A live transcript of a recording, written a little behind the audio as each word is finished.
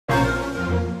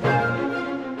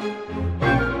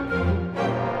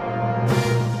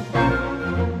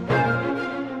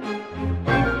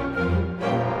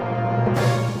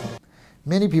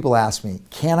Many people ask me,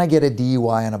 can I get a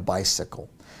DUI on a bicycle?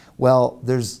 Well,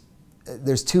 there's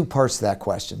two parts to that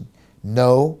question,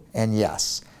 no and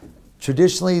yes.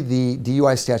 Traditionally, the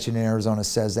DUI statute in Arizona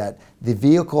says that the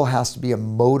vehicle has to be a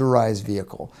motorized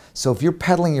vehicle. So if you're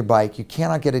pedaling your bike, you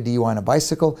cannot get a DUI on a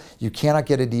bicycle, you cannot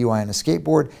get a DUI on a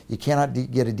skateboard, you cannot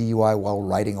get a DUI while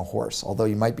riding a horse, although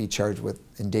you might be charged with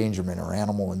endangerment or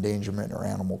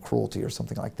animal cruelty or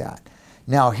something like that.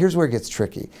 Now, here's where it gets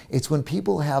tricky. It's when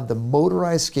people have the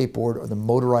motorized skateboard or the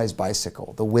motorized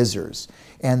bicycle, the whizzers,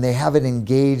 and they have it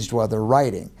engaged while they're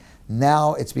riding.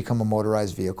 Now it's become a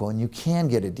motorized vehicle and you can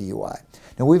get a DUI.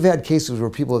 Now we've had cases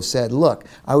where people have said, look,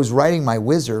 I was riding my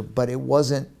whizzer, but it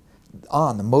wasn't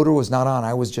on. The motor was not on,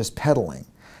 I was just pedaling.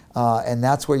 And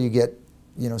that's where you get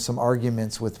some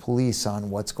arguments with police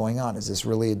on what's going on. Is this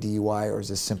really a DUI or is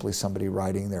this simply somebody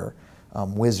riding their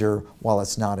whizzer while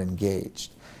it's not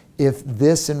engaged? If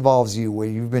this involves you where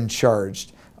you've been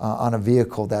charged on a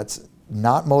vehicle that's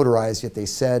not motorized, yet they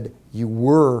said you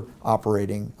were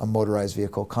operating a motorized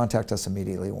vehicle, contact us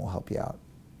immediately and we'll help you out.